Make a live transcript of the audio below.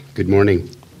Good morning.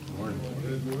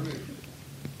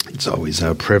 It's always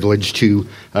a privilege to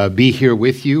be here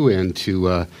with you and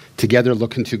to together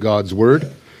look into God's Word.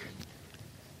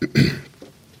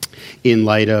 In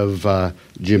light of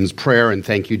Jim's prayer, and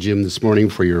thank you, Jim, this morning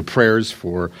for your prayers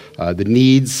for the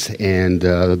needs and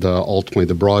ultimately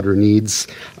the broader needs.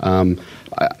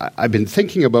 I've been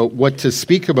thinking about what to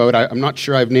speak about. I'm not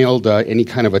sure I've nailed any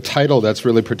kind of a title that's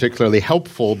really particularly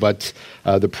helpful, but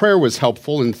the prayer was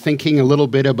helpful in thinking a little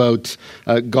bit about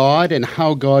God and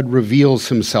how God reveals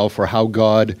himself or how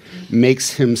God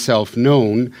makes himself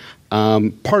known.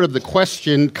 Part of the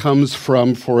question comes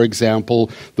from, for example,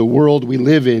 the world we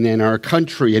live in our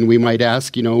country, and we might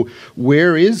ask,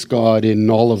 where is God in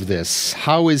all of this?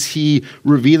 How is he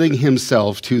revealing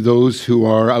himself to those who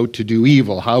are out to do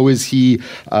evil? How is he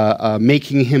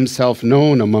making himself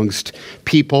known amongst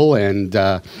people? And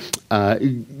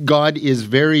God is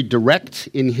very direct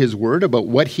in his word about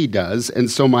what he does. And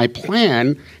so my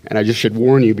plan, and I just should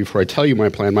warn you before I tell you my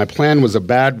plan was a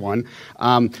bad one.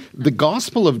 The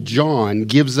Gospel of John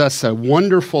gives us a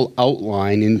wonderful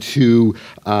outline into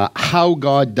how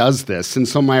God does this. And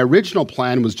so my original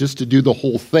plan was just to do the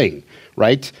whole thing,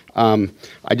 right?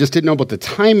 I just didn't know about the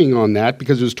timing on that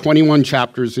because there's 21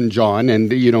 chapters in John,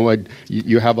 and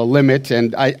you have a limit,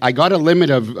 and I got a limit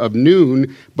of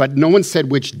noon, but no one said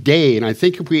which day, and I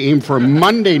think if we aim for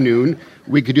Monday noon,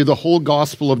 we could do the whole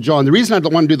Gospel of John. The reason I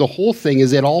don't want to do the whole thing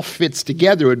is it all fits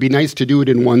together. It would be nice to do it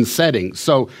in one setting.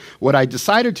 So what I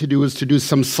decided to do is to do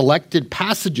some selected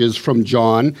passages from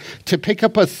John to pick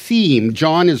up a theme.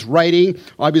 John is writing,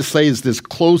 obviously, is this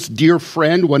close, dear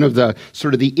friend, one of the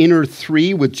sort of the inner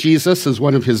three with Jesus as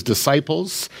one of his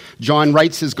disciples. John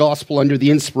writes his Gospel under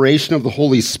the inspiration of the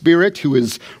Holy Spirit, who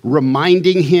is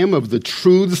reminding him of the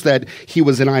truths that he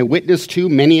was an eyewitness to,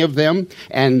 many of them.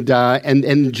 And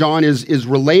John is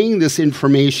relaying this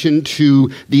information to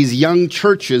these young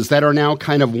churches that are now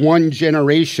kind of one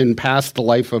generation past the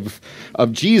life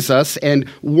of Jesus. And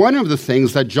one of the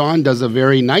things that John does a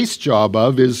very nice job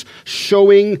of is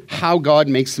showing how God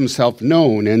makes himself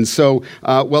known. And so,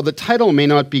 while the title may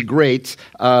not be great,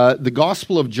 the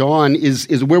Gospel of John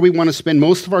is where we want to spend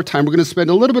most of our time. We're going to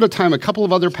spend a little bit of time, a couple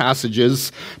of other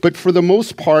passages, but for the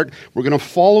most part, we're going to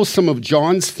follow some of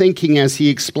John's thinking as he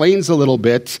explains a little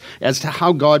bit as to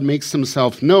how God makes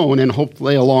himself known, and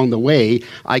hopefully along the way,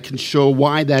 I can show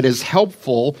why that is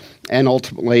helpful and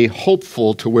ultimately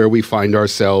hopeful to where we find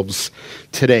ourselves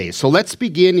today. So let's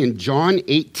begin in John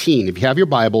 18. If you have your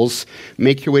Bibles,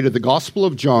 make your way to the Gospel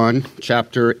of John,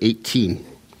 chapter 18.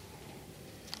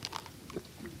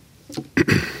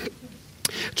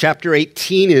 Chapter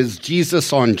 18 is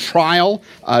Jesus on trial,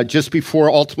 just before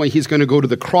ultimately he's going to go to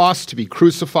the cross to be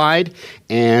crucified.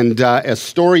 And a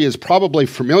story is probably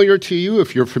familiar to you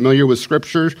if you're familiar with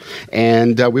Scripture.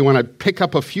 And we want to pick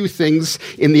up a few things.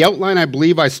 In the outline, I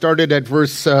believe I started at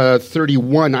verse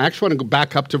 31. I actually want to go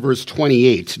back up to verse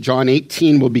 28. John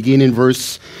 18 will begin in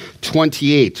verse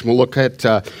 28. We'll look at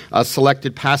a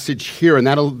selected passage here, and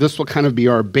this will kind of be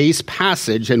our base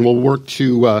passage, and we'll work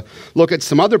to look at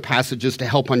some other passages to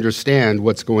help understand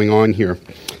what's going on here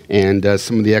and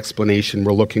some of the explanation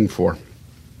we're looking for.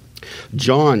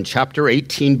 John chapter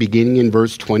 18, beginning in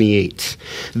verse 28.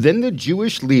 Then the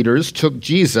Jewish leaders took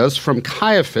Jesus from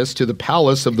Caiaphas to the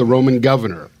palace of the Roman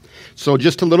governor. So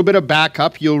just a little bit of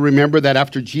backup. You'll remember that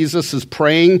after Jesus is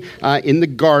praying in the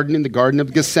Garden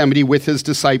of Gethsemane with his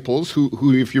disciples,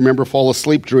 who if you remember, fall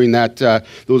asleep during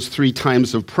those 3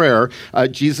 times of prayer,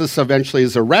 Jesus eventually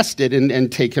is arrested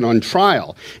and taken on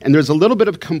trial. And there's a little bit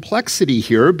of complexity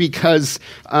here because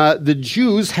the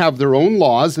Jews have their own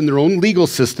laws and their own legal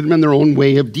system and their own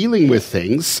way of dealing with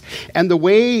things. And the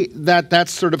way that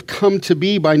that's sort of come to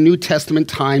be by New Testament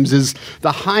times is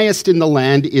the highest in the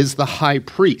land is the high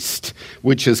priest,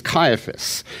 which is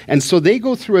Caiaphas. And so they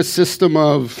go through a system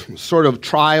of sort of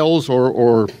trials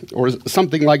or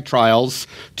something like trials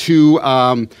to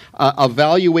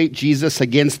evaluate Jesus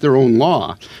against their own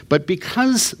law. But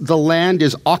because the land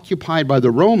is occupied by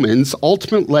the Romans,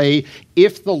 ultimately,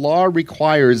 if the law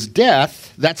requires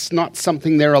death, that's not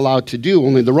something they're allowed to do,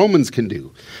 only the Romans can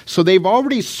do. So they've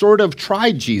already sort of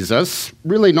tried Jesus,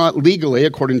 really not legally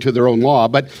according to their own law,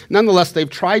 but nonetheless they've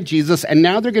tried Jesus, and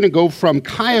now they're going to go from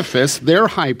Caiaphas, their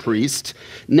high priest,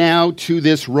 now to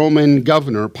this Roman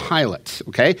governor, Pilate,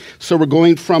 okay? So we're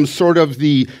going from sort of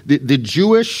the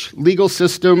Jewish legal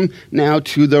system now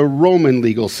to the Roman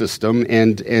legal system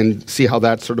and see how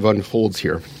that sort of unfolds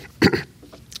here.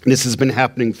 This has been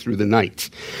happening through the night.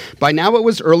 By now it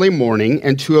was early morning,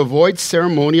 and to avoid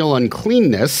ceremonial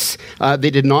uncleanness,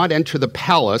 they did not enter the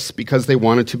palace because they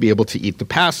wanted to be able to eat the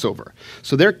Passover.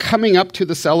 So they're coming up to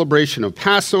the celebration of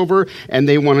Passover, and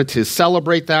they wanted to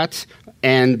celebrate that,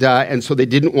 and so they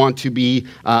didn't want to be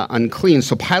unclean.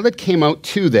 So Pilate came out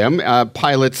to them.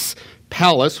 Pilate's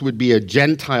palace would be a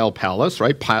Gentile palace,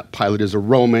 right? Pilate is a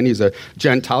Roman. He's a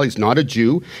Gentile. He's not a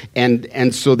Jew.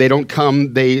 And so they don't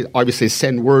come. They obviously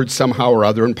send word somehow or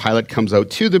other, and Pilate comes out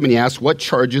to them, and he asks, "What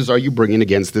charges are you bringing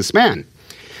against this man?"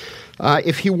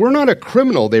 "If he were not a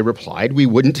criminal," they replied, "we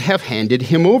wouldn't have handed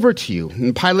him over to you."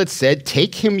 And Pilate said,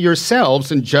 "Take him yourselves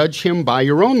and judge him by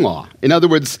your own law." In other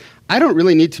words, I don't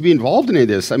really need to be involved in any of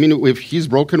this. I mean, if he's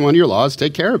broken one of your laws,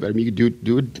 take care of it. I mean, you can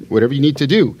do whatever you need to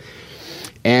do.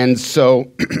 And so,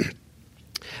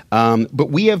 but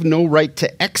we have no right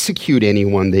to execute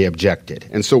anyone, they objected.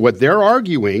 And so what they're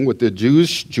arguing, what the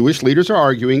Jewish leaders are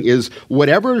arguing, is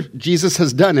whatever Jesus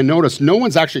has done, and notice no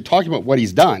one's actually talking about what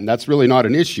he's done. That's really not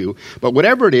an issue. But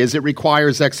whatever it is, it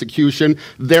requires execution.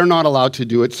 They're not allowed to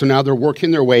do it. So now they're working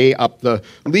their way up the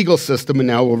legal system and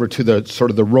now over to the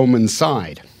sort of the Roman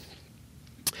side.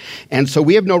 And so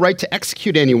we have no right to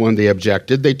execute anyone, they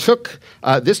objected.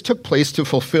 This took place to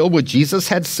fulfill what Jesus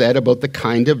had said about the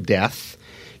kind of death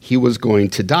he was going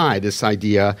to die, this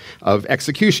idea of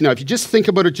execution. Now, if you just think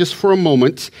about it just for a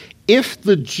moment, if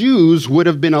the Jews would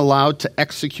have been allowed to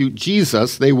execute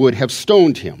Jesus, they would have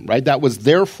stoned him, right? That was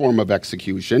their form of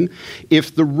execution.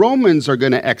 If the Romans are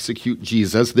going to execute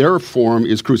Jesus, their form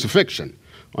is crucifixion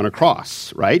on a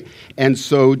cross, right? And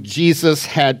so Jesus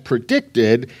had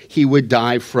predicted he would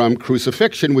die from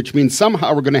crucifixion, which means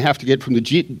somehow we're going to have to get from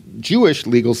the Jewish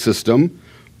legal system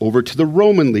over to the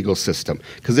Roman legal system,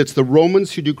 because it's the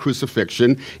Romans who do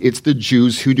crucifixion, it's the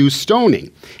Jews who do stoning.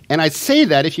 And I say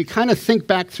that if you kind of think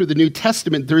back through the New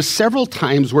Testament, there's several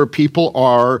times where people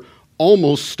are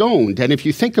almost stoned. And if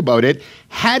you think about it,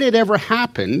 had it ever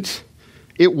happened,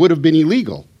 it would have been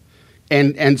illegal.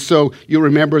 And so you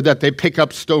remember that they pick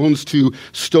up stones to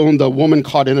stone the woman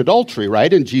caught in adultery,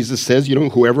 right? And Jesus says,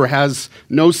 whoever has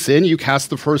no sin, you cast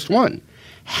the first one.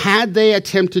 Had they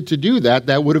attempted to do that,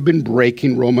 that would have been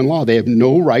breaking Roman law. They have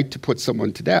no right to put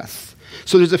someone to death.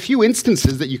 So there's a few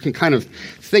instances that you can kind of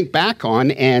think back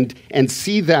on and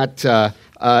see that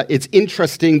it's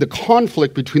interesting, the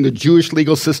conflict between the Jewish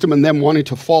legal system and them wanting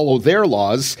to follow their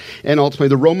laws, and ultimately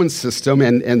the Roman system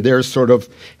and their sort of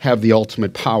have the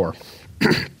ultimate power.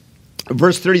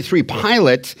 Verse 33,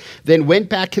 Pilate then went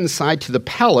back inside to the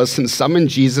palace and summoned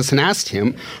Jesus and asked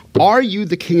him, "Are you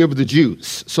the king of the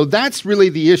Jews?" So that's really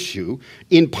the issue.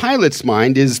 In Pilate's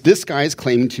mind is this guy is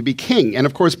claiming to be king. And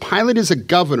of course, Pilate is a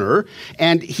governor,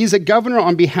 and he's a governor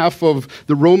on behalf of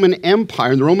the Roman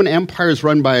Empire. And the Roman Empire is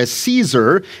run by a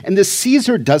Caesar, and the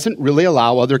Caesar doesn't really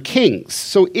allow other kings.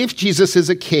 So if Jesus is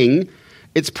a king,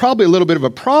 it's probably a little bit of a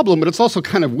problem, but it's also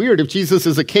kind of weird. If Jesus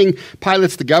is a king,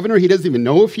 Pilate's the governor, he doesn't even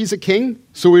know if he's a king.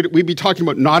 So we'd be talking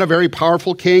about not a very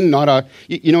powerful king, not a,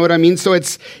 you know what I mean? So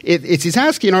it's he's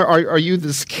asking, are you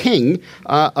this king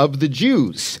of the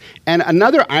Jews? And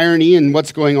another irony in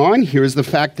what's going on here is the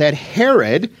fact that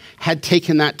Herod had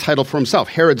taken that title for himself.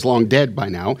 Herod's long dead by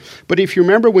now. But if you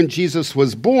remember when Jesus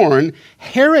was born,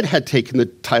 Herod had taken the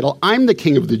title, "I'm the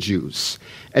king of the Jews."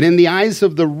 And in the eyes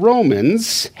of the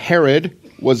Romans, Herod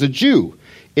was a Jew.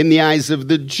 In the eyes of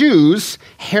the Jews,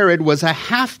 Herod was a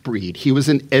half-breed. He was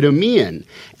an Edomian.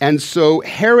 And so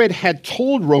Herod had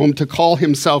told Rome to call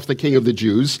himself the king of the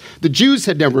Jews. The Jews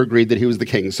had never agreed that he was the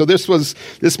king. So this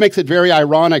makes it very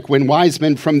ironic when wise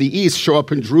men from the east show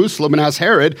up in Jerusalem and ask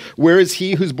Herod, "Where is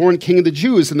he who's born king of the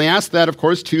Jews?" And they ask that, of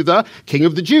course, to the king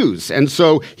of the Jews. And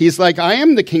so he's like, "I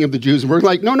am the king of the Jews." And we're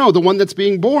like, no, the one that's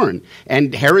being born.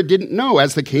 And Herod didn't know.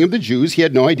 As the king of the Jews, he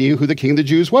had no idea who the king of the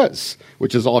Jews was,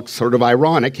 which is all sort of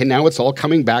ironic. And now it's all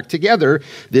coming back together,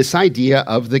 this idea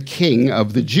of the king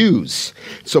of the Jews.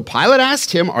 So Pilate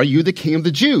asked him, "Are you the king of the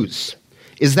Jews?"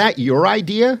 "Is that your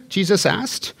idea?" Jesus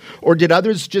asked. "Or did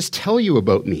others just tell you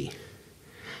about me?"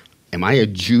 "Am I a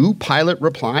Jew?" Pilate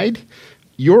replied.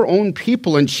 "Your own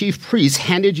people and chief priests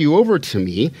handed you over to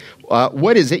me.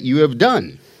 What is it you have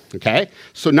done?" Okay,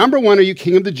 so number one, are you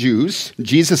king of the Jews?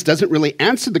 Jesus doesn't really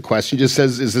answer the question, just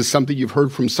says, is this something you've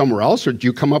heard from somewhere else, or do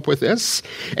you come up with this?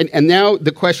 And now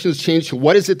the question has changed to,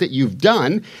 what is it that you've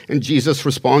done? And Jesus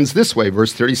responds this way,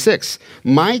 verse 36,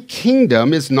 "My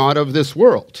kingdom is not of this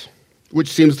world," which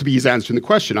seems to be he's answering the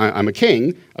question. I'm a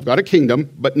king, I've got a kingdom,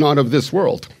 but not of this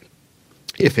world.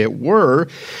 If it were,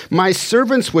 my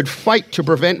servants would fight to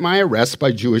prevent my arrest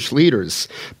by Jewish leaders.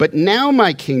 But now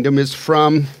my kingdom is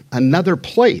from another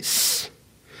place.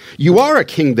 "You are a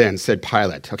king then," said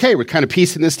Pilate. Okay, we're kind of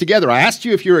piecing this together. I asked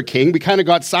you if you're a king. We kind of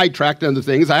got sidetracked on other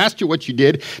things. I asked you what you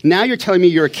did. Now you're telling me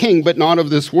you're a king, but not of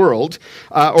this world,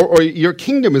 or your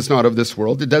kingdom is not of this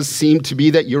world. It does seem to be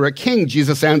that you're a king.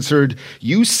 Jesus answered,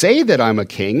 "You say that I'm a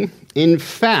king. In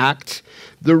fact,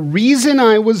 the reason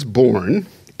I was born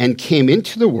and came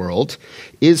into the world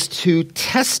is to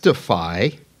testify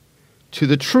to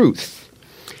the truth.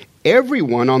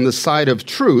 Everyone on the side of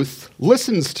truth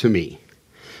listens to me."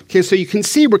 Okay, so you can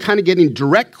see we're kind of getting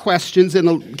direct questions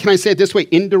and, can I say it this way,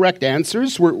 indirect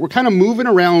answers. We're kind of moving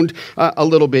around a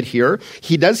little bit here.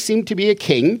 He does seem to be a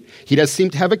king. He does seem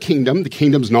to have a kingdom. The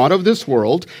kingdom's not of this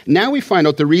world. Now we find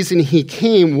out the reason he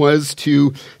came was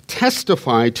to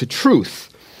testify to truth.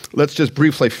 Let's just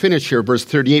briefly finish here. Verse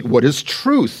 38, "What is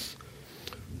truth?"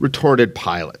 retorted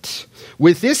Pilate.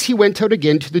 "With this, he went out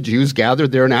again to the Jews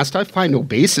gathered there and asked, I find no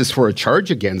basis for a charge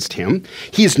against him.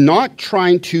 He's not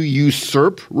trying to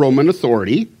usurp Roman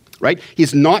authority, right?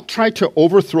 He's not trying to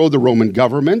overthrow the Roman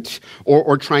government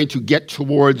or trying to get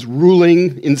towards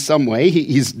ruling in some way.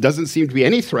 He doesn't seem to be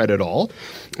any threat at all.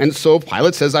 And so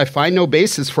Pilate says, I find no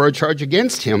basis for a charge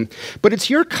against him. But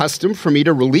it's your custom for me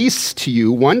to release to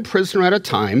you one prisoner at a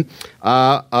time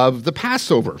of the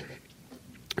Passover.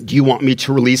 Do you want me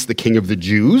to release the king of the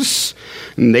Jews?"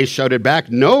 And they shouted back,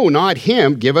 "No, not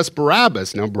him. Give us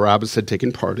Barabbas." Now, Barabbas had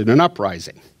taken part in an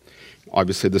uprising.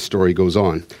 Obviously, the story goes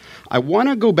on. I want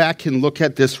to go back and look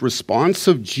at this response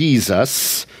of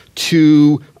Jesus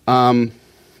to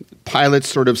Pilate's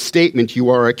sort of statement, "You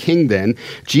are a king then."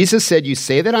 Jesus said, "You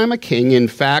say that I'm a king. In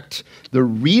fact, the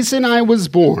reason I was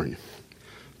born,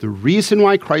 the reason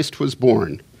why Christ was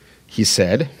born," he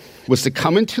said, "was to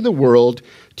come into the world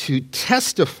to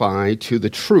testify to the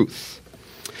truth."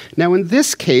 Now, in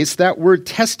this case, that word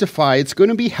testify, it's going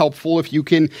to be helpful if you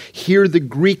can hear the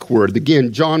Greek word.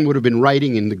 Again, John would have been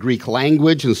writing in the Greek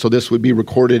language, and so this would be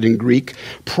recorded in Greek.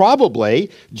 Probably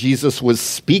Jesus was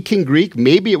speaking Greek.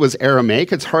 Maybe it was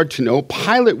Aramaic. It's hard to know.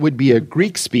 Pilate would be a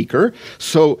Greek speaker.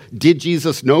 So did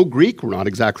Jesus know Greek? We're not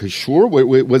exactly sure.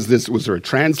 Was there a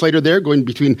translator there going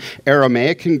between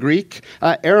Aramaic and Greek?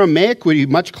 Aramaic would be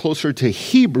much closer to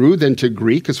Hebrew than to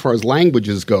Greek as far as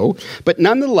languages go. But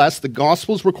nonetheless, the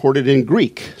Gospels recorded in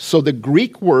Greek. So the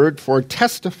Greek word for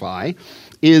testify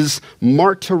is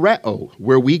martyreo,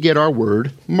 where we get our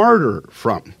word martyr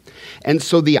from. And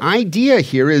so the idea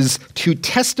here is to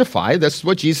testify. That's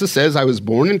what Jesus says, "I was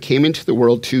born and came into the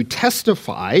world to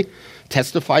testify."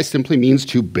 Testify simply means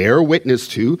to bear witness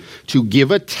to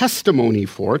give a testimony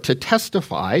for, to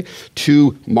testify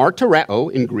to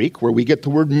martyreo in Greek, where we get the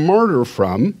word martyr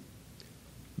from,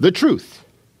 the truth.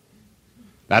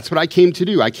 That's what I came to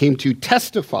do. I came to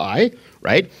testify,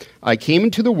 right? I came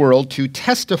into the world to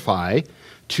testify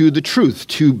to the truth,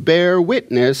 to bear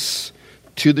witness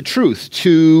to the truth,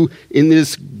 to, in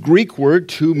this Greek word,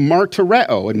 to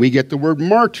martyreo, and we get the word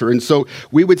martyr. And so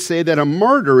we would say that a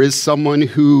martyr is someone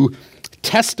who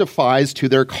testifies to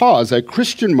their cause. A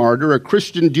Christian martyr, a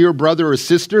Christian dear brother or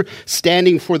sister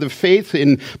standing for the faith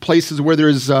in places where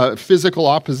there's physical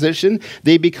opposition,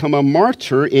 they become a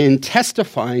martyr in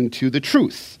testifying to the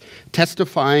truth.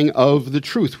 Testifying of the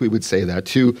truth, we would say that,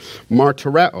 to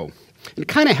martyreo. It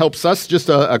kind of helps us, just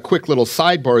a quick little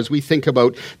sidebar, as we think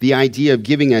about the idea of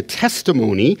giving a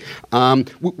testimony.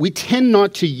 We tend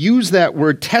not to use that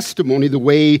word testimony the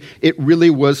way it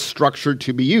really was structured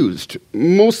to be used.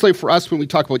 Mostly for us, when we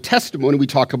talk about testimony, we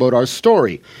talk about our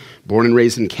story. Born and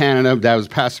raised in Canada, Dad was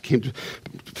pastor, came to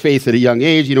faith at a young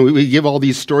age. You know, we give all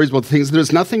these stories about things.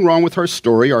 There's nothing wrong with our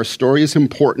story. Our story is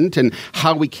important, and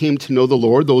how we came to know the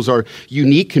Lord. Those are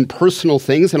unique and personal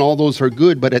things, and all those are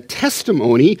good. But a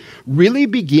testimony really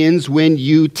begins when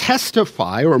you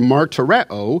testify, or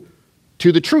martyreo,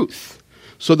 to the truth.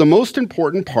 So the most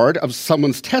important part of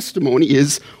someone's testimony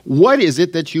is, what is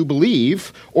it that you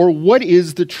believe, or what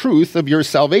is the truth of your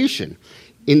salvation?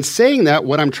 In saying that,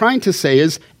 what I'm trying to say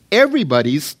is,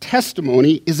 everybody's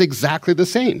testimony is exactly the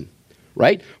same,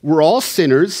 right? We're all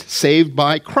sinners saved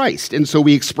by Christ. And so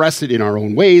we express it in our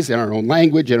own ways, in our own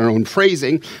language, in our own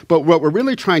phrasing. But what we're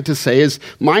really trying to say is,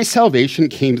 my salvation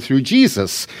came through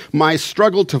Jesus. My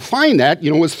struggle to find that,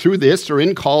 was through this, or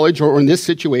in college, or in this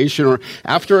situation, or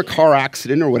after a car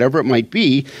accident, or whatever it might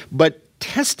be. But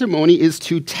testimony is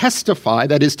to testify,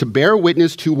 that is to bear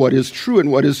witness to what is true,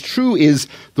 and what is true is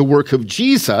the work of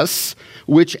Jesus,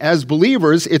 which as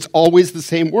believers, it's always the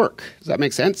same work. Does that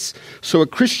make sense? So a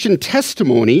Christian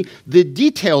testimony, the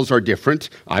details are different.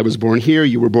 I was born here,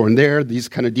 you were born there, these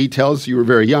kind of details, you were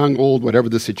very young, old, whatever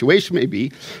the situation may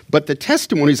be, but the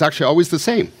testimony is actually always the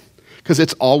same. because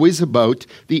it's always about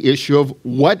the issue of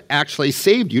what actually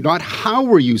saved you, not how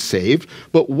were you saved,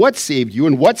 but what saved you,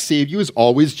 and what saved you is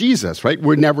always Jesus, right?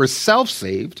 We're never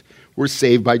self-saved. We're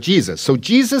saved by Jesus. So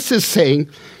Jesus is saying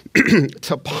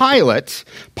to Pilate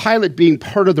being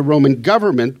part of the Roman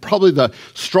government, probably the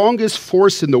strongest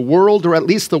force in the world, or at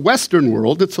least the Western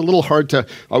world. It's a little hard to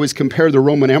always compare the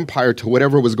Roman Empire to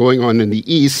whatever was going on in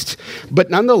the East. But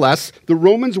nonetheless, the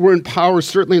Romans were in power,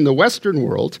 certainly in the Western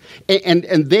world, and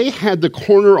they had the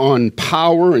corner on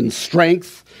power and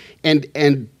strength.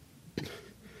 And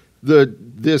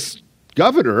this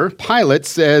governor, Pilate,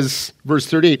 says, verse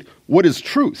 38, what is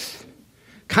truth?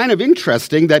 Kind of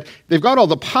interesting that they've got all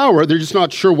the power, they're just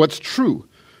not sure what's true.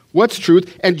 What's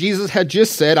truth? And Jesus had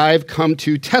just said, I've come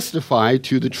to testify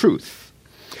to the truth.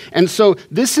 And so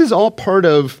this is all part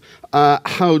of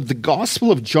how the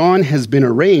Gospel of John has been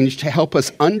arranged to help us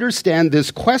understand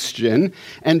this question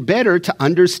and better to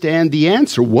understand the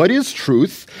answer. What is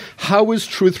truth? How is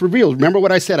truth revealed? Remember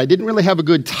what I said, I didn't really have a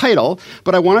good title,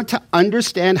 but I wanted to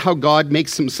understand how God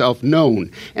makes himself known.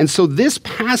 And so this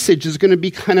passage is going to be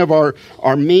kind of our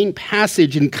main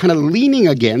passage and kind of leaning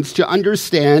against to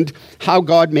understand how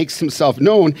God makes himself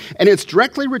known. And it's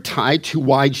directly tied to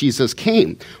why Jesus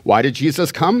came. Why did Jesus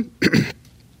come?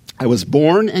 I was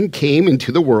born and came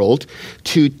into the world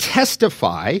to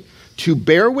testify, to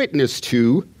bear witness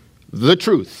to the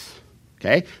truth.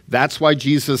 Okay? That's why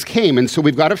Jesus came. And so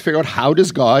we've got to figure out, how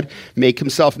does God make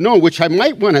himself known? Which I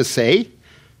might want to say,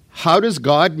 how does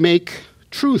God make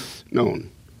truth known?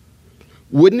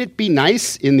 Wouldn't it be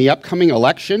nice in the upcoming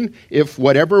election if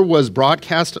whatever was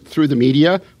broadcast through the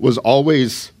media was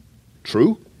always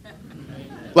true?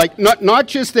 Like, not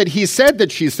just that he said that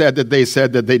she said that they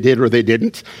said that they did or they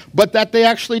didn't, but that they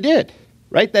actually did,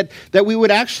 right? That we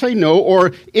would actually know,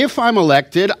 or if I'm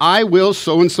elected, I will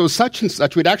so-and-so such and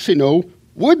such. We'd actually know,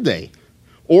 would they?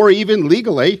 Or even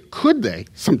legally, could they?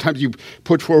 Sometimes you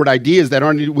put forward ideas that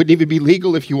wouldn't even be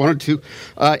legal if you wanted to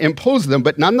impose them.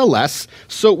 But nonetheless,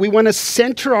 so we want to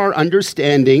center our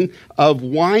understanding of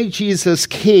why Jesus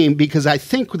came, because I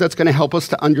think that's going to help us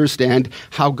to understand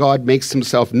how God makes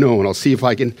himself known. I'll see if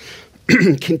I can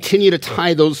continue to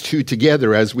tie those two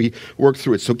together as we work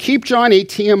through it. So keep John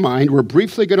 18 in mind. We're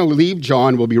briefly going to leave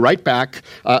John. We'll be right back.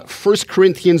 1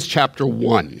 Corinthians chapter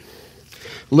 1.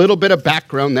 A little bit of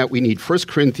background that we need. 1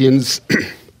 Corinthians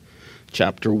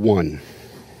chapter 1.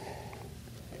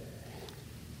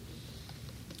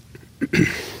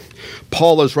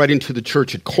 Paul is writing to the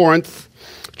church at Corinth,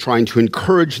 trying to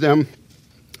encourage them,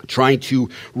 trying to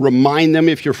remind them.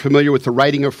 If you're familiar with the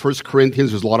writing of 1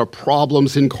 Corinthians, there's a lot of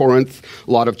problems in Corinth,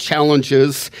 a lot of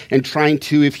challenges, and trying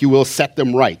to, if you will, set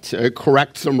them right,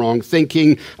 correct some wrong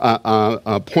thinking,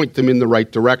 point them in the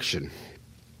right direction.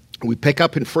 We pick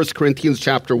up in 1 Corinthians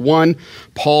chapter 1,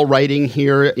 Paul writing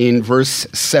here in verse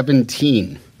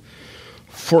 17.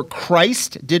 For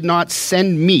Christ did not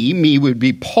send me would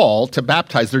be Paul, to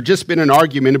baptize. There'd just been an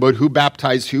argument about who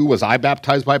baptized who. Was I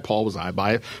baptized by Paul? Was I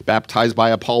baptized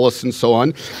by Apollos? And so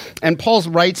on. And Paul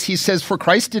writes, he says, for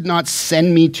Christ did not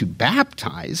send me to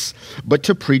baptize, but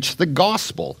to preach the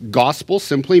gospel. Gospel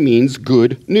simply means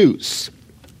good news.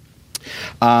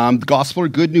 The gospel or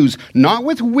good news, not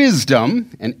with wisdom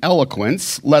and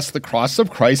eloquence, lest the cross of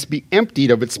Christ be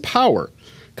emptied of its power.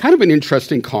 Kind of an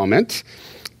interesting comment.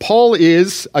 Paul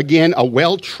is, again, a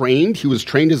well-trained. He was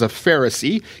trained as a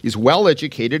Pharisee. He's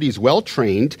well-educated. He's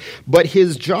well-trained. But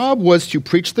his job was to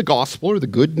preach the gospel or the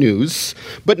good news,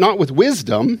 but not with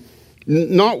wisdom,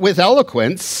 not with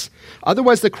eloquence.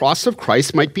 Otherwise, the cross of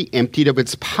Christ might be emptied of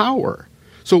its power.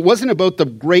 So it wasn't about the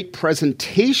great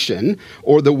presentation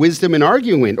or the wisdom in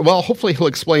argument. Well, hopefully he'll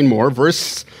explain more.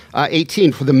 Verse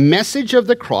 18, for the message of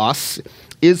the cross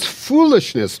is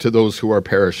foolishness to those who are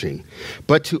perishing.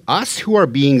 But to us who are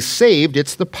being saved,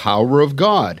 it's the power of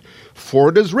God. For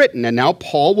it is written, and now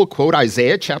Paul will quote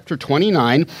Isaiah chapter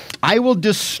 29, I will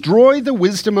destroy the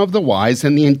wisdom of the wise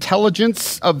and the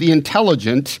intelligence of the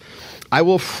intelligent I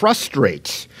will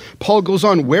frustrate. Paul goes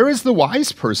on, where is the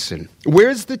wise person? Where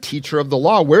is the teacher of the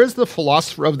law? Where is the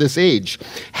philosopher of this age?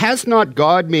 Has not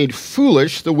God made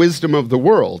foolish the wisdom of the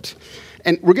world?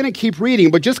 And we're going to keep reading,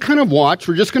 but just kind of watch.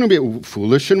 We're just going to be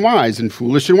foolish and wise and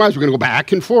foolish and wise. We're going to go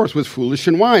back and forth with foolish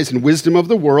and wise and wisdom of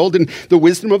the world. And the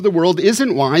wisdom of the world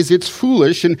isn't wise, it's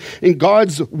foolish. And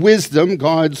God's wisdom,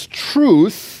 God's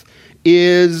truth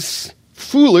is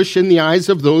foolish in the eyes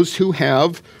of those who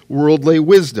have worldly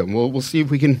wisdom. Well, we'll see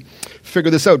if we can figure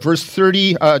this out. Verse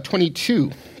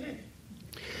 22.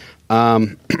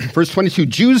 Verse 22,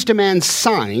 Jews demand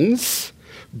signs.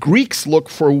 Greeks look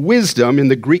for wisdom. In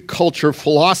the Greek culture,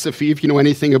 philosophy, if you know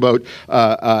anything about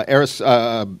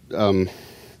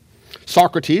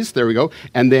Socrates, there we go,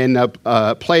 and then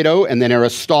Plato, and then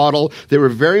Aristotle. They were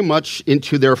very much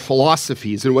into their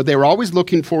philosophies, and what they were always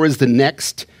looking for is the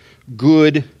next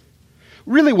good,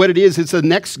 really what it is, it's the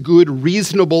next good,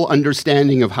 reasonable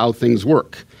understanding of how things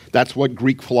work. That's what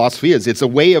Greek philosophy is. It's a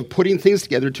way of putting things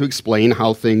together to explain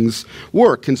how things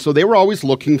work. And so they were always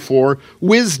looking for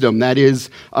wisdom, that is,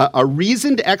 a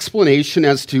reasoned explanation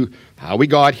as to how we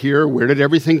got here, where did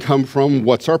everything come from,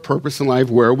 what's our purpose in life,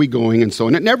 where are we going, and so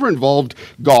on. It never involved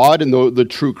God and the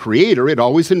true creator. It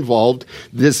always involved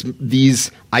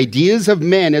these ideas of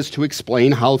men as to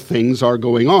explain how things are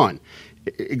going on.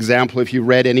 Example, if you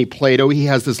read any Plato, he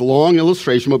has this long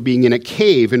illustration about being in a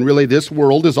cave, and really this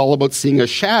world is all about seeing a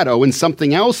shadow, and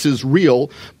something else is real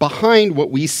behind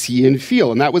what we see and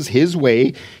feel. And that was his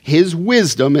way, his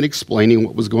wisdom in explaining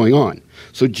what was going on.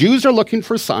 So Jews are looking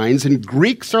for signs, and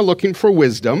Greeks are looking for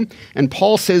wisdom. And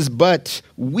Paul says, but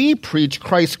we preach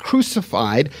Christ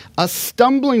crucified, a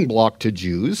stumbling block to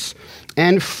Jews,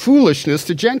 and foolishness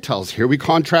to Gentiles. Here we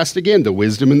contrast again the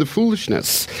wisdom and the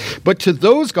foolishness. But to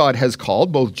those God has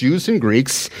called, both Jews and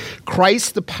Greeks,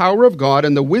 Christ, the power of God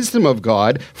and the wisdom of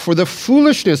God, for the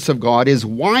foolishness of God is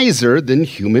wiser than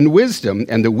human wisdom,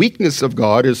 and the weakness of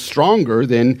God is stronger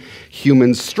than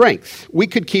human strength. We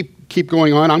could keep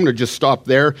going on. I'm going to just stop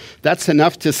there. That's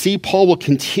enough to see Paul will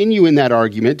continue in that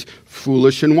argument,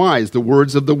 foolish and wise, the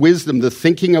words of the wisdom, the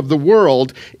thinking of the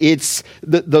world. It's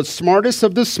the smartest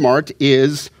of the smart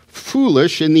is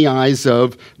foolish in the eyes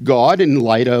of God, in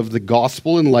light of the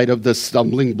gospel, in light of the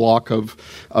stumbling block of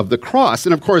the cross.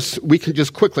 And of course, we can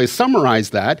just quickly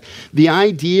summarize that. The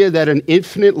idea that an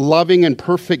infinite, loving, and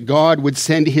perfect God would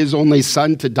send his only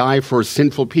son to die for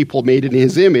sinful people made in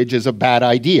his image is a bad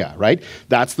idea, right?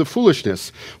 That's the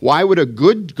foolishness. Why would a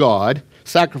good God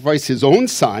sacrifice his own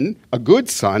son, a good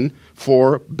son,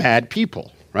 for bad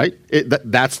people, right?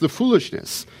 That's the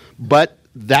foolishness. But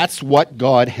that's what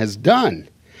God has done.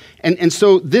 And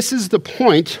so this is the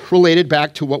point related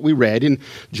back to what we read in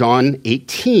John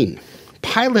 18.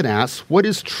 Pilate asks, what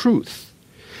is truth?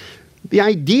 The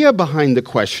idea behind the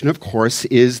question, of course,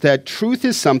 is that truth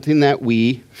is something that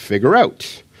we figure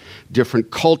out.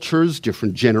 Different cultures,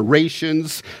 different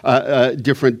generations,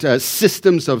 different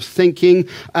systems of thinking.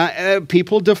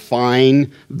 People define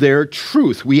their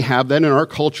truth. We have that in our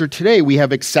culture today. We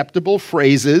have acceptable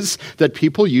phrases that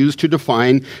people use to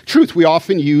define truth. We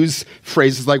often use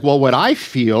phrases like, well, what I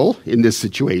feel in this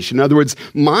situation. In other words,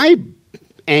 my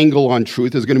angle on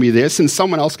truth is going to be this, and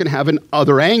someone else can have an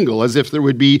other angle, as if there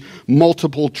would be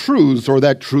multiple truths or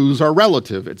that truths are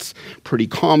relative. It's pretty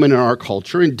common in our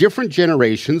culture. In different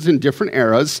generations, in different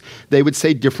eras, they would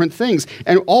say different things.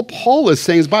 And all Paul is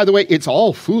saying is, by the way, it's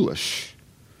all foolish.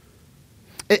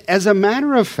 As a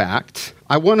matter of fact,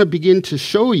 I want to begin to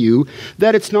show you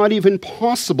that it's not even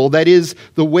possible. That is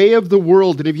the way of the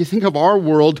world. And if you think of our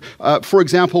world, for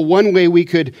example, one way we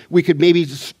could maybe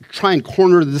just try and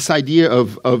corner this idea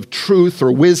of truth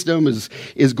or wisdom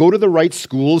is go to the right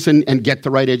schools and get the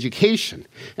right education.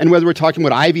 And whether we're talking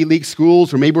about Ivy League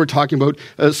schools, or maybe we're talking about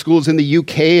schools in the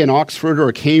UK and Oxford or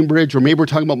Cambridge, or maybe we're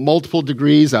talking about multiple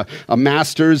degrees, a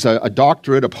master's, a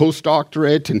doctorate, a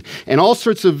postdoctorate, and all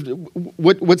sorts of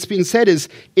what's being said is,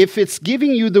 if it's giving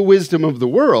you the wisdom of the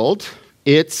world,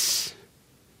 it's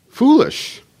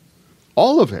foolish.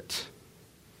 All of it.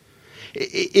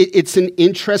 It's an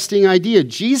interesting idea.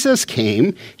 Jesus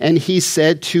came and he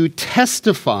said to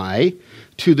testify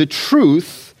to the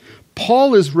truth.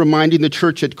 Paul is reminding the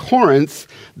church at Corinth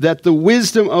that the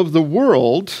wisdom of the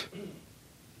world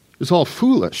is all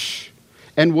foolish.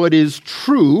 And what is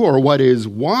true or what is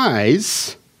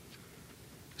wise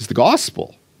is the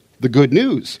gospel. The good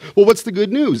news. Well, what's the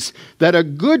good news? That a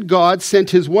good God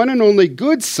sent his one and only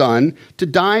good son to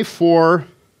die for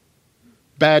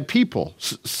bad people,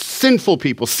 sinful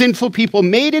people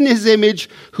made in his image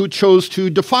who chose to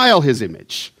defile his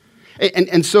image.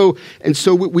 And so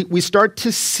we start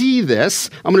to see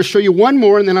this. I'm going to show you one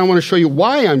more, and then I want to show you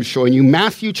why I'm showing you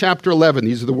Matthew chapter 11.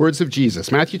 These are the words of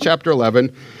Jesus. Matthew chapter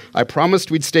 11. I promised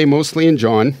we'd stay mostly in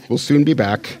John. We'll soon be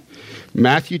back.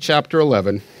 Matthew chapter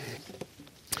 11.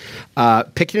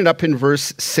 Picking it up in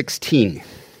verse 16.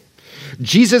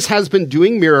 Jesus has been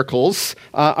doing miracles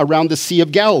around the Sea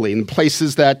of Galilee, in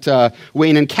places that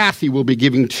Wayne and Kathy will be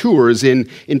giving tours in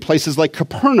places like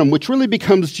Capernaum, which really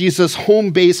becomes Jesus'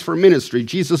 home base for ministry.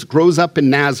 Jesus grows up in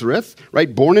Nazareth,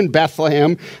 right? Born in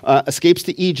Bethlehem, escapes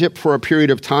to Egypt for a period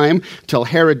of time till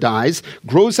Herod dies,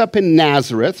 grows up in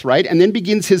Nazareth, right? And then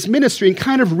begins his ministry and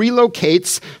kind of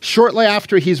relocates shortly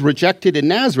after he's rejected in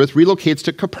Nazareth, relocates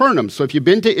to Capernaum. So if you've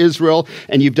been to Israel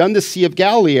and you've done the Sea of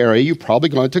Galilee area, you've probably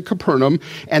gone to Capernaum. Capernaum,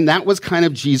 and that was kind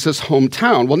of Jesus'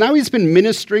 hometown. Well, now he's been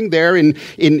ministering there in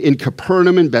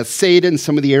Capernaum and Bethsaida and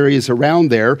some of the areas around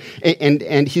there,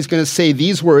 and he's going to say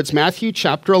these words, Matthew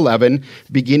chapter 11,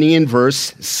 beginning in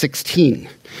verse 16.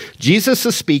 Jesus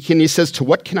is speaking, he says, "To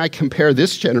what can I compare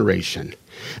this generation?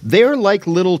 They are like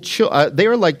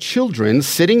children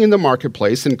sitting in the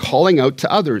marketplace and calling out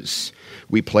to others.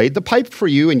 We played the pipe for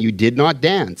you, and you did not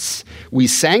dance. We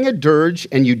sang a dirge,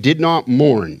 and you did not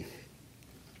mourn."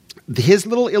 His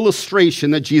little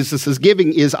illustration that Jesus is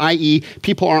giving is, i.e.,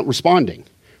 people aren't responding.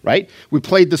 Right? We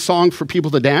played the song for people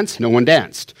to dance, no one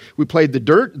danced. We played the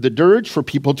dirge for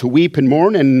people to weep and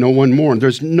mourn, and no one mourned.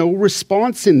 There's no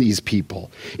response in these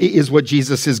people, is what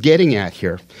Jesus is getting at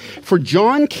here. For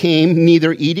John came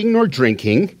neither eating nor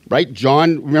drinking, right?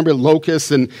 John, remember locusts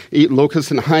and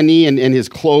honey and his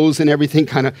clothes and everything,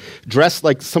 kind of dressed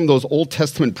like some of those Old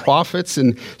Testament prophets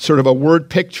and sort of a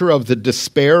word picture of the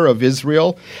despair of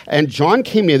Israel. And John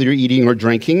came neither eating nor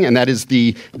drinking, and that is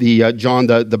the John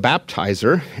the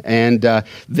baptizer. And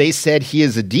they said he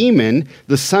is a demon.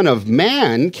 The Son of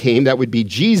Man came, that would be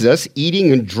Jesus,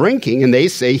 eating and drinking, and they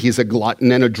say he's a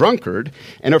glutton and a drunkard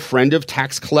and a friend of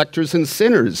tax collectors and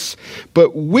sinners.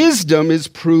 But wisdom is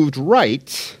proved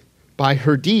right by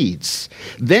her deeds.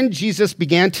 Then Jesus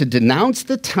began to denounce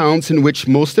the towns in which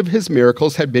most of his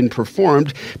miracles had been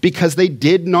performed because they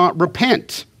did not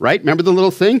repent. Right? Remember the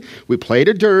little thing? We played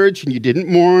a dirge and you didn't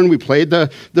mourn. We played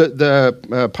the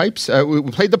pipes. We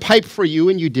played the pipe for you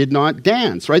and you did not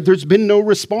dance. Right? There's been no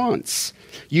response.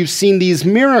 You've seen these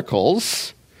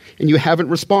miracles and you haven't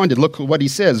responded. Look what he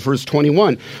says, verse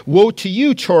 21. "Woe to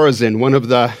you, Chorazin, one of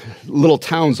the little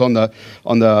towns on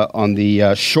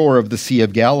the shore of the Sea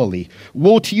of Galilee.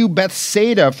 Woe to you,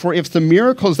 Bethsaida, for if the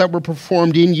miracles that were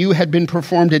performed in you had been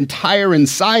performed in Tyre and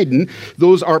Sidon,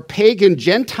 those are pagan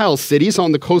Gentile cities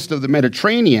on the coast of the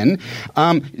Mediterranean,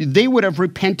 they would have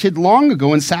repented long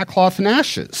ago in sackcloth and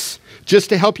ashes." Just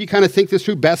to help you kind of think this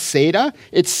through, Bethsaida,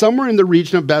 it's somewhere in the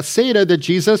region of Bethsaida that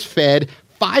Jesus fed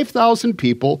 5,000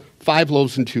 people, 5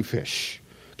 loaves and 2 fish.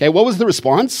 Okay, what was the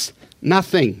response?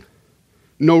 Nothing.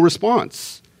 No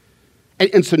response.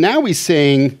 And so now he's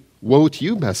saying, woe to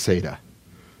you, Bethsaida.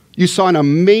 You saw an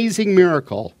amazing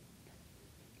miracle.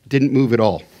 Didn't move at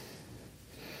all.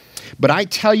 But I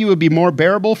tell you, it would be more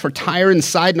bearable for Tyre and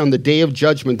Sidon on the day of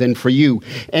judgment than for you.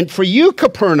 And for you,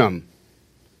 Capernaum,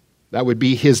 that would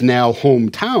be his now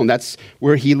hometown. That's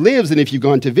where he lives. And if you've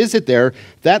gone to visit there,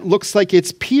 that looks like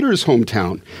it's Peter's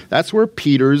hometown. That's where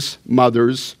Peter's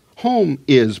mother's home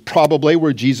is, probably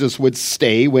where Jesus would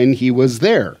stay when he was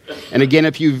there. And again,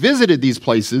 if you visited these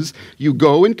places, you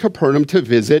go in Capernaum to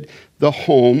visit the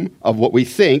home of what we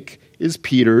think is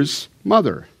Peter's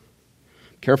mother.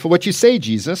 Careful what you say,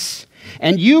 Jesus.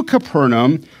 And you,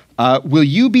 Capernaum, will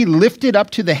you be lifted up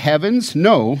to the heavens?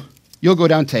 No, you'll go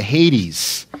down to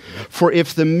Hades. For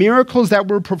if the miracles that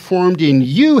were performed in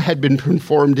you had been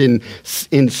performed in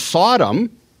Sodom,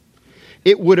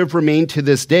 it would have remained to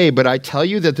this day. But I tell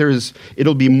you that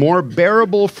it'll be more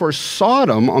bearable for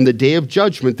Sodom on the day of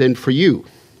judgment than for you.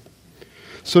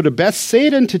 So to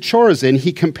Bethsaida and to Chorazin,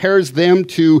 he compares them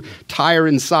to Tyre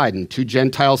and Sidon, two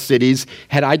Gentile cities.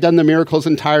 Had I done the miracles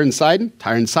in Tyre and Sidon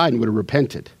would have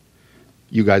repented.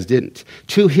 You guys didn't.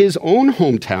 To his own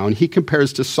hometown, he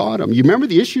compares to Sodom. You remember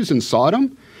the issues in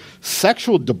Sodom?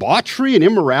 Sexual debauchery and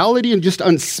immorality and just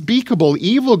unspeakable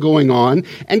evil going on.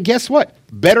 And guess what?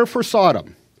 Better for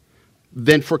Sodom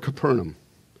than for Capernaum.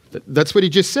 That's what he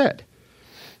just said.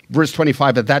 Verse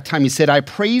 25, at that time he said, I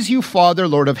praise you, Father,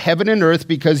 Lord of heaven and earth,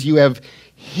 because you have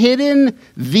hidden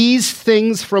these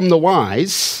things from the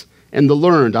wise and the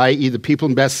learned, i.e. the people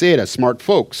in Bethsaida, smart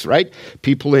folks, right?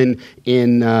 People in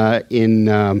his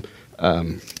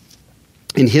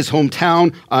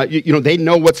hometown, they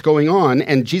know what's going on.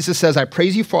 And Jesus says, I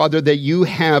praise you, Father, that you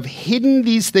have hidden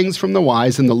these things from the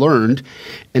wise and the learned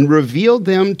and revealed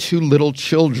them to little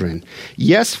children.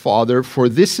 Yes, Father, for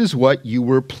this is what you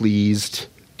were pleased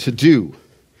to do.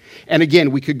 And again,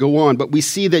 we could go on, but we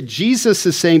see that Jesus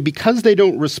is saying because they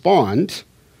don't respond,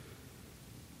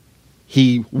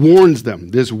 he warns them.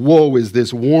 This woe is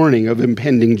this warning of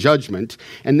impending judgment.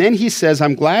 And then he says,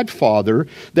 I'm glad, Father,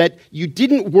 that you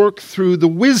didn't work through the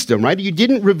wisdom, right? You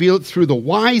didn't reveal it through the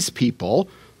wise people,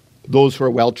 those who are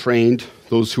well-trained,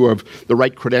 those who have the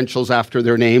right credentials after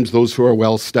their names, those who are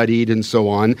well-studied and so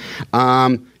on.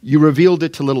 You revealed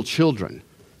it to little children.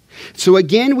 So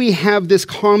again, we have this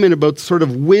comment about sort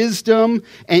of wisdom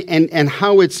and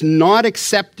how it's not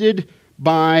accepted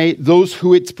by those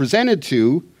who it's presented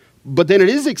to, but then it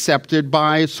is accepted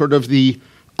by sort of the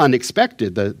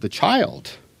unexpected, the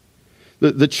child.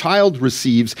 The child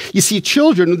receives. You see,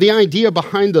 children, the idea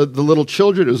behind the little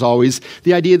children is always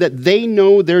the idea that they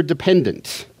know they're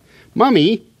dependent.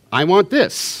 Mommy, I want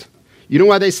this. You know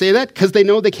why they say that? Because they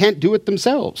know they can't do it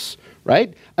themselves,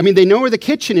 right? I mean, they know where the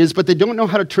kitchen is, but they don't know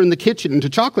how to turn the kitchen into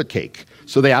chocolate cake.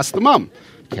 So they ask the mom,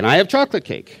 can I have chocolate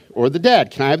cake? Or the dad,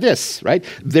 can I have this, right?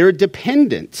 They're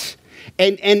dependent.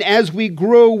 And as we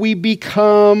grow, we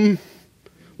become,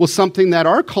 well, something that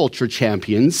our culture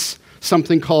champions,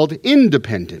 something called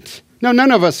independent. Now,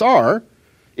 none of us are.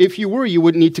 If you were, you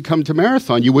wouldn't need to come to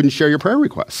Marathon. You wouldn't share your prayer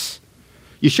requests.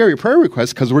 You share your prayer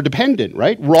requests because we're dependent,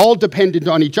 right? We're all dependent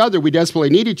on each other. We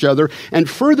desperately need each other. And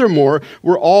furthermore,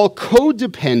 we're all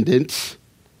codependent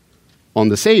on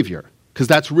the Savior, because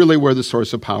that's really where the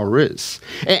source of power is.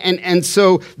 And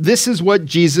so this is what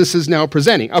Jesus is now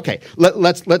presenting. Okay,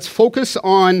 let's focus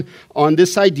on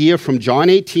this idea from John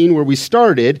 18, where we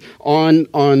started,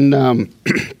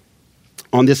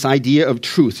 on this idea of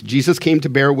truth. Jesus came to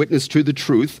bear witness to the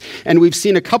truth, and we've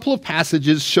seen a couple of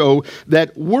passages show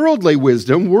that worldly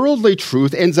wisdom, worldly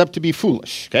truth ends up to be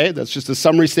foolish. Okay, that's just a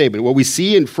summary statement. What we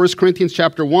see in 1 Corinthians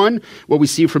chapter 1, what we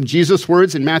see from Jesus'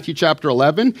 words in Matthew chapter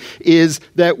 11, is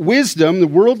that wisdom, the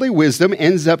worldly wisdom,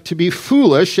 ends up to be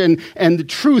foolish, and the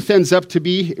truth ends up to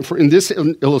be, in this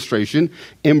illustration,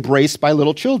 embraced by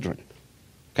little children.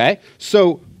 Okay,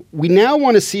 so we now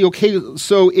want to see, okay,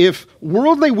 so if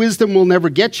worldly wisdom will never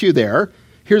get you there,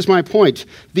 here's my point.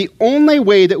 The only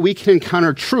way that we can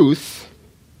encounter truth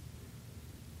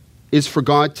is for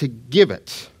God to give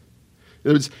it.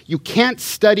 In other words, you can't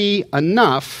study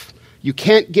enough, you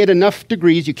can't get enough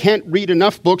degrees, you can't read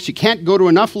enough books, you can't go to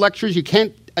enough lectures, you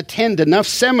can't attend enough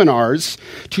seminars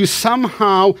to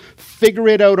somehow figure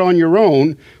it out on your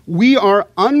own. We are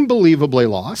unbelievably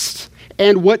lost.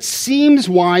 And what seems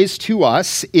wise to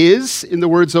us is, in the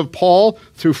words of Paul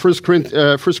through 1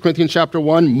 Corinthians chapter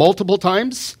 1, multiple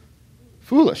times,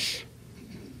 foolish.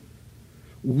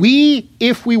 We,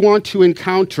 if we want to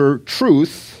encounter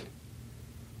truth,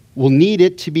 will need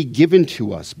it to be given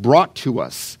to us, brought to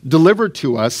us, delivered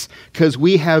to us, because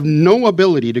we have no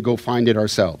ability to go find it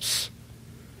ourselves.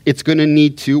 It's going to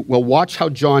need to, well, watch how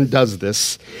John does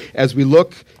this as we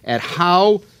look at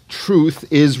how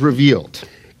truth is revealed.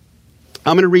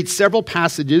 I'm going to read several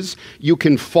passages. You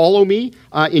can follow me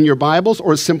in your Bibles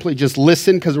or simply just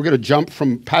listen, because we're going to jump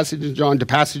from passage in John to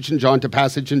passage in John to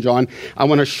passage in John. I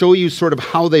want to show you sort of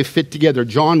how they fit together.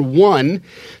 John 1,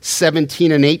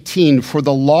 17 and 18. For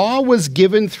the law was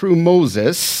given through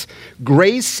Moses,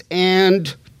 grace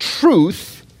and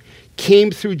truth came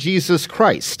through Jesus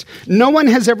Christ. No one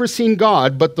has ever seen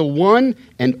God but the one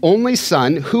and only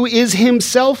Son, who is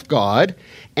himself God,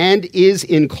 and is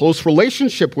in close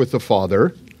relationship with the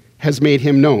Father, has made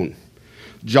him known.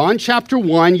 John chapter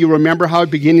 1, you remember how in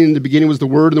the beginning was the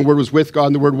Word, and the Word was with God,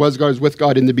 and the Word was God, was with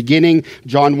God in the beginning.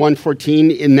 John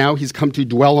 1:14, and now he's come to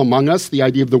dwell among us, the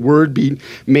idea of the Word being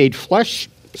made flesh,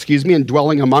 and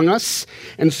dwelling among us.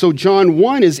 And so John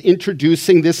 1 is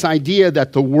introducing this idea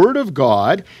that the Word of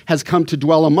God has come to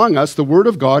dwell among us. The Word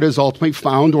of God is ultimately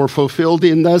found or fulfilled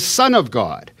in the Son of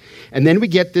God. And then we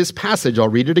get this passage. I'll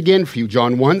read it again for you.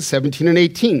 John 1, 17 and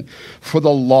 18. For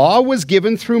the law was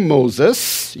given through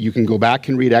Moses. You can go back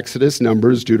and read Exodus,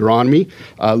 Numbers, Deuteronomy,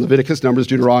 Leviticus, Numbers,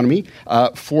 Deuteronomy.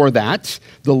 For that,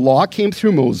 the law came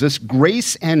through Moses.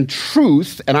 Grace and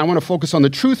truth, and I want to focus on the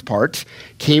truth part,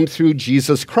 came through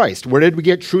Jesus Christ. Where did we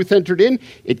get truth entered in?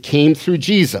 It came through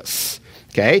Jesus.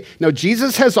 Okay, now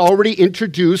Jesus has already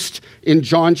introduced in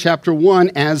John chapter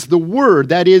 1 as the Word.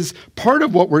 That is, part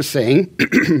of what we're saying,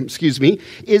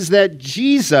 is that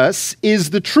Jesus is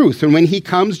the truth. And when he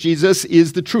comes, Jesus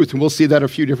is the truth. And we'll see that a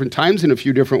few different times in a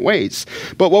few different ways.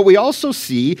 But what we also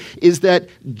see is that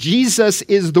Jesus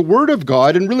is the Word of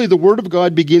God. And really the Word of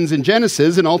God begins in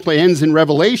Genesis and ultimately ends in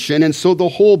Revelation. And so the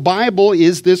whole Bible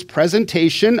is this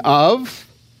presentation of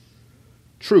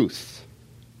truth.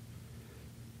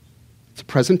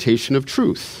 Presentation of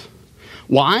truth.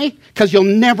 Why? Because you'll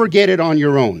never get it on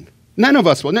your own. None of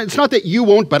us will. It's not that you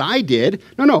won't, but I did.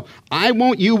 No. I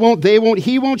won't, you won't, they won't,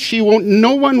 he won't, she won't.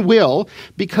 No one will,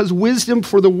 because wisdom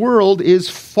for the world is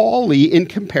folly in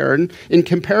comparison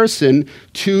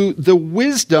to the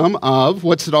wisdom of,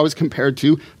 what's it always compared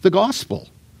to? The gospel.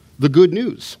 The good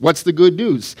news. What's the good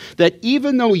news? That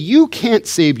even though you can't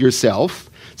save yourself,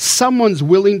 someone's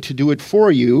willing to do it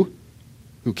for you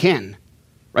who can.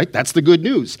 Right? That's the good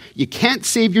news. You can't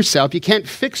save yourself. You can't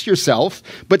fix yourself,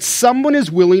 but someone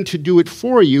is willing to do it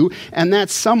for you, and that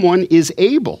someone is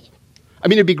able. I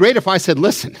mean, it'd be great if I said,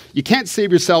 listen, you can't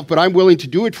save yourself, but I'm willing to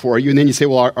do it for you. And then you say,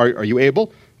 well, are you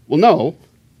able? Well, no,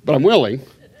 but I'm willing.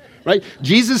 right?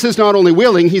 Jesus is not only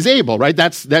willing, he's able, right?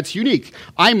 That's unique.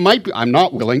 I'm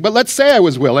not willing, but let's say I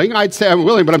was willing. I'd say I'm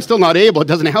willing, but I'm still not able. It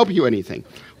doesn't help you anything.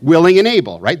 Willing and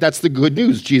able, right? That's the good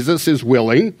news. Jesus is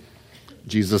willing.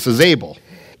 Jesus is able.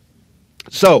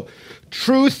 So,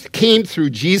 truth came through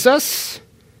Jesus,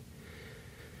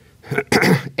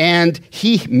 and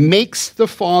he makes the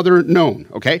Father known,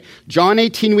 okay? John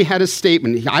 18, we had a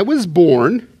statement. I was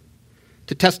born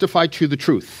to testify to the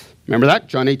truth. Remember that?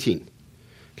 John 18.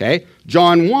 Okay?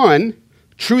 John 1,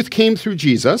 truth came through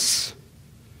Jesus,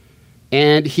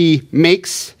 and he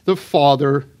makes the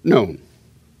Father known.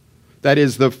 That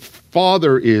is, the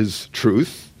Father is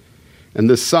truth, and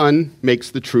the Son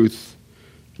makes the truth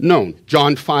known.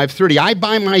 John 5:30, I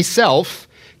by myself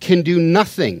can do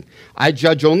nothing. I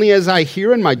judge only as I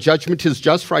hear, and my judgment is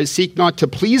just, for I seek not to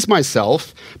please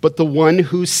myself, but the one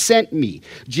who sent me.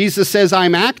 Jesus says,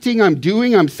 I'm acting, I'm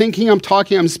doing, I'm thinking, I'm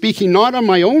talking, I'm speaking, not on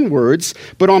my own words,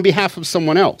 but on behalf of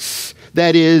someone else.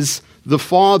 That is the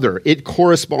Father. It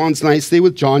corresponds nicely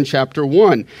with John chapter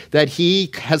 1, that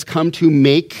he has come to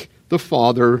make the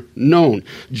Father known.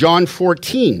 John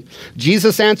 14,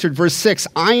 Jesus answered, verse 6,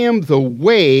 I am the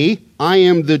way, I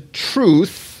am the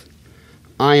truth,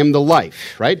 I am the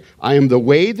life, right? I am the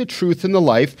way, the truth, and the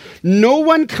life. No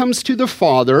one comes to the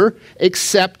Father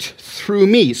except through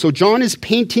me. So John is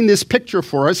painting this picture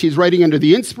for us. He's writing under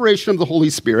the inspiration of the Holy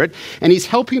Spirit, and he's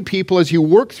helping people as you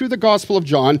work through the Gospel of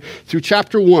John, through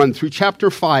chapter 1, through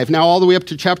chapter 5, now all the way up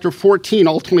to chapter 14,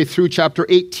 ultimately through chapter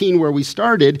 18 where we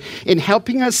started, in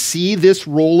helping us see this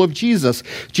role of Jesus.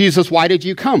 Jesus, why did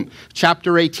you come?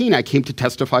 Chapter 18, I came to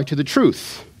testify to the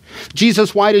truth.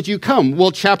 Jesus, why did you come?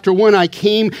 Well, chapter 1, I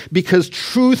came because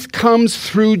truth comes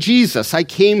through Jesus. I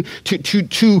came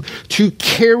to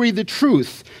carry the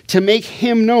truth, to make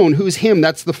him known. Who's him?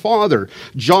 That's the Father.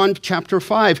 John chapter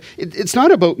 5. It's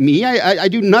not about me. I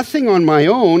do nothing on my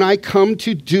own. I come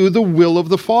to do the will of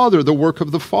the Father, the work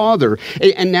of the Father.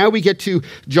 And now we get to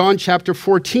John chapter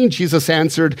 14. Jesus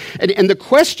answered, and the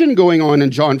question going on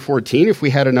in John 14, if we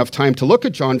had enough time to look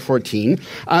at John 14,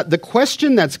 the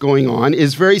question that's going on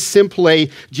is very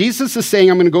simply, Jesus is saying,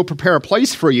 I'm going to go prepare a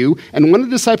place for you. And one of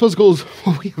the disciples goes,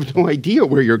 oh, we have no idea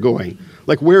where you're going.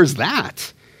 Like, where's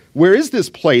that? Where is this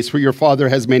place where your Father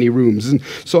has many rooms? And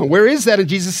so where is that? And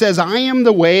Jesus says, I am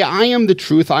the way, I am the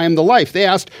truth, I am the life. They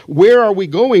asked, where are we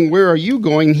going? Where are you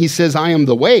going? And he says, I am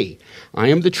the way. I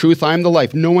am the truth, I am the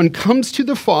life. No one comes to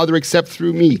the Father except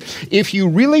through me. If you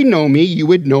really know me, you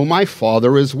would know my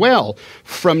Father as well.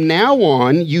 From now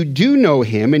on, you do know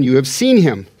him and you have seen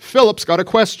him. Philip's got a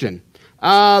question.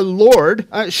 Lord,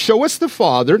 show us the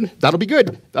Father. That'll be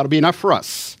good. That'll be enough for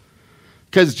us.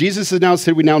 Because Jesus has now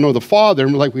said we now know the Father,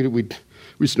 and we're like, we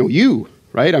just know you,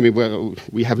 right? I mean,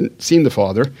 we haven't seen the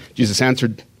Father. Jesus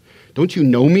answered, don't you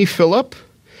know me, Philip?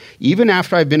 Even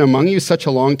after I've been among you such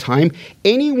a long time,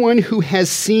 anyone who has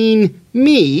seen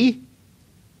me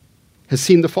has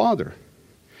seen the Father.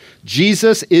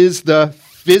 Jesus is the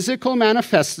physical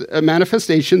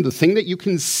manifestation, the thing that you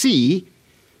can see,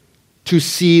 to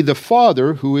see the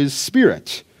Father who is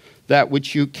Spirit, that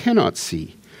which you cannot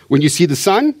see. When you see the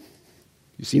Son,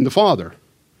 you've seen the Father.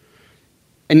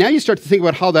 And now you start to think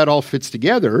about how that all fits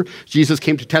together. Jesus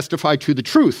came to testify to the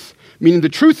truth, meaning the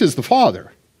truth is the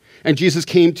Father. And Jesus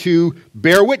came to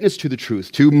bear witness to the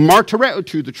truth, to martyr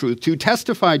to the truth, to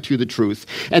testify to the truth.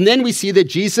 And then we see that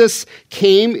Jesus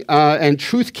came, and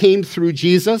truth came through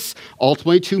Jesus,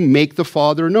 ultimately to make the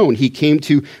Father known. He came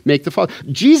to make the Father.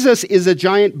 Jesus is a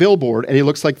giant billboard, and he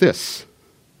looks like this.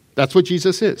 That's what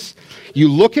Jesus is. You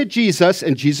look at Jesus,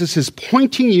 and Jesus is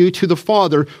pointing you to the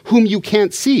Father whom you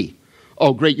can't see.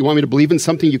 Oh, great, you want me to believe in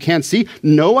something you can't see?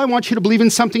 No, I want you to believe in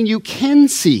something you can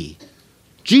see.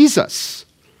 Jesus,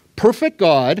 perfect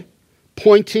God,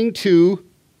 pointing to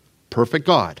perfect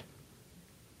God.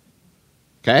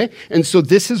 Okay? And so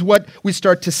this is what we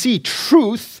start to see.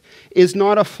 Truth is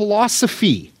not a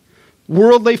philosophy.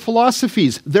 Worldly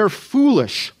philosophies, they're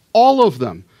foolish, all of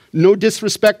them. No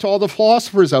disrespect to all the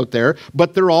philosophers out there,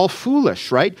 but they're all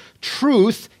foolish, right?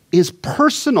 Truth is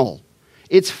personal.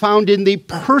 It's found in the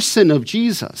person of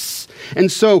Jesus.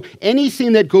 And so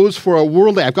anything that goes for a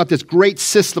worldly, I've got this great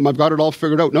system, I've got it all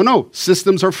figured out. No,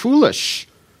 systems are foolish.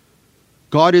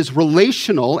 God is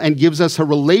relational and gives us a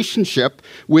relationship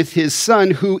with his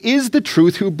Son, who is the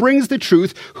truth, who brings the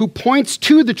truth, who points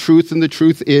to the truth, and the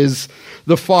truth is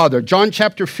the Father. John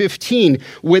chapter 15,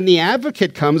 when the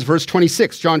advocate comes, verse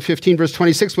 26, John 15, verse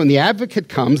 26, when the advocate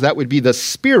comes, that would be the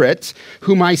Spirit,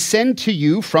 whom I send to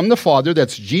you from the Father.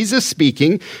 That's Jesus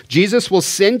speaking. Jesus will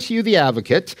send to you the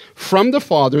advocate from the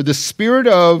Father, the Spirit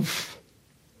of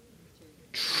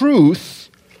truth,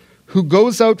 who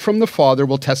goes out from the Father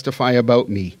will testify about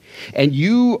me. And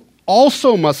you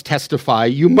also must testify,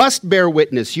 you must bear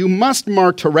witness, you must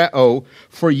martyreo,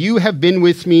 for you have been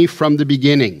with me from the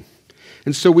beginning.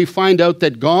 And so we find out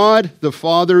that God the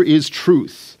Father is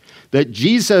truth, that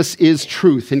Jesus is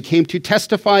truth and came to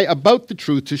testify about the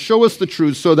truth, to show us the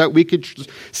truth so that we could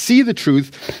see the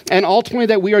truth, and ultimately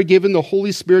that we are given the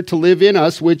Holy Spirit to live in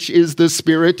us, which is the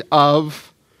Spirit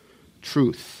of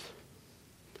truth.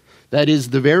 That is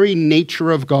the very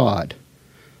nature of God.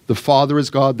 The Father is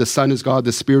God, the Son is God,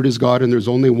 the Spirit is God, and there's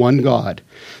only one God.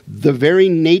 The very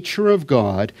nature of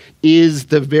God is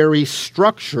the very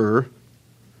structure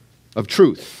of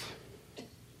truth.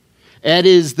 It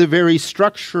is the very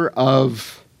structure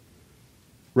of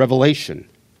revelation,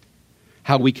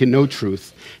 how we can know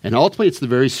truth. And ultimately, it's the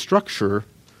very structure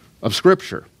of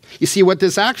Scripture. You see, what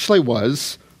this actually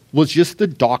was just the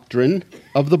doctrine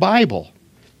of the Bible.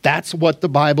 That's what the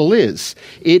Bible is.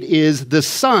 It is the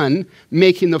Son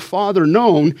making the Father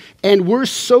known, and we're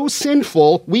so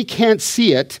sinful we can't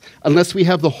see it unless we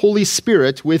have the Holy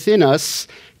Spirit within us,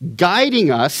 guiding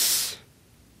us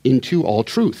into all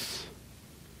truth.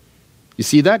 You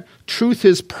see that? Truth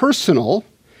is personal,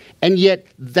 and yet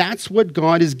that's what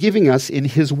God is giving us in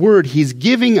His Word. He's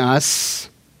giving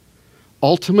us,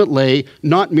 ultimately,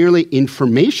 not merely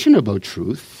information about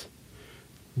truth,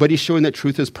 but He's showing that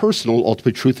truth is personal.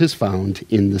 Ultimately, truth is found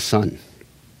in the Son.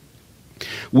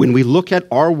 When we look at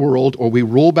our world, or we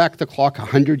roll back the clock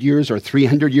 100 years, or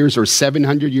 300 years, or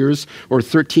 700 years, or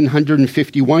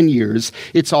 1,351 years,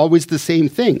 it's always the same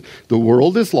thing. The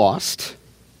world is lost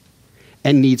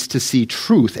and needs to see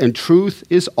truth, and truth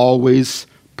is always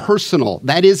personal.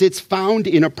 That is, it's found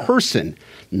in a person,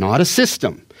 not a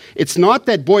system. It's not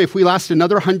that, boy, if we last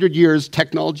another 100 years,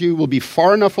 technology will be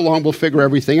far enough along, we'll figure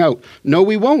everything out. No,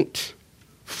 we won't.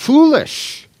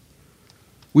 Foolish.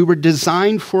 We were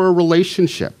designed for a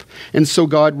relationship. And so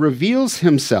God reveals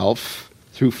Himself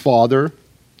through Father,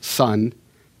 Son,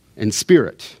 and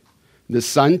Spirit. The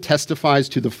Son testifies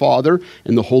to the Father,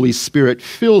 and the Holy Spirit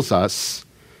fills us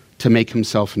to make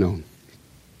Himself known.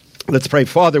 Let's pray.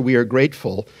 Father, we are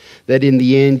grateful that in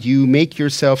the end you make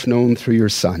yourself known through your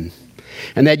Son,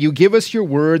 and that you give us your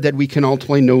word that we can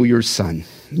ultimately know your Son.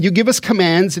 You give us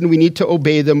commands and we need to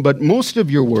obey them, but most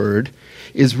of your word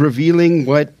is revealing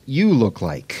what you look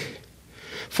like.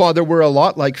 Father, we're a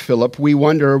lot like Philip. We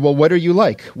wonder, well, what are you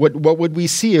like? What would we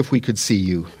see if we could see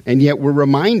you? And yet we're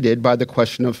reminded by the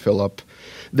question of Philip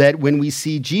that when we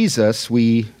see Jesus,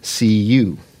 we see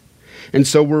you. And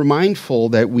so we're mindful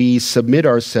that we submit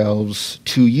ourselves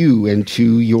to you and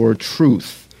to your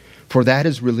truth, for that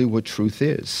is really what truth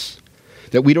is.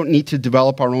 That we don't need to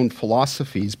develop our own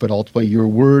philosophies, but ultimately your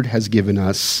word has given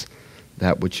us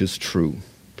that which is true.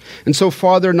 And so,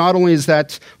 Father, not only is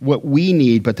that what we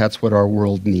need, but that's what our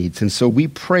world needs. And so we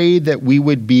pray that we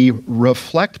would be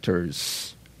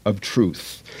reflectors of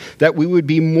truth, that we would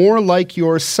be more like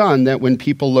your Son, that when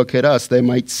people look at us, they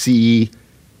might see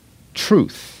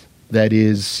truth, that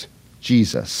is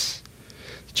Jesus.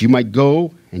 That you might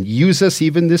go and use us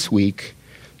even this week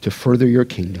to further your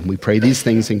kingdom. We pray these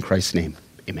things in Christ's name.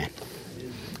 Amen.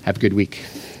 Have a good week.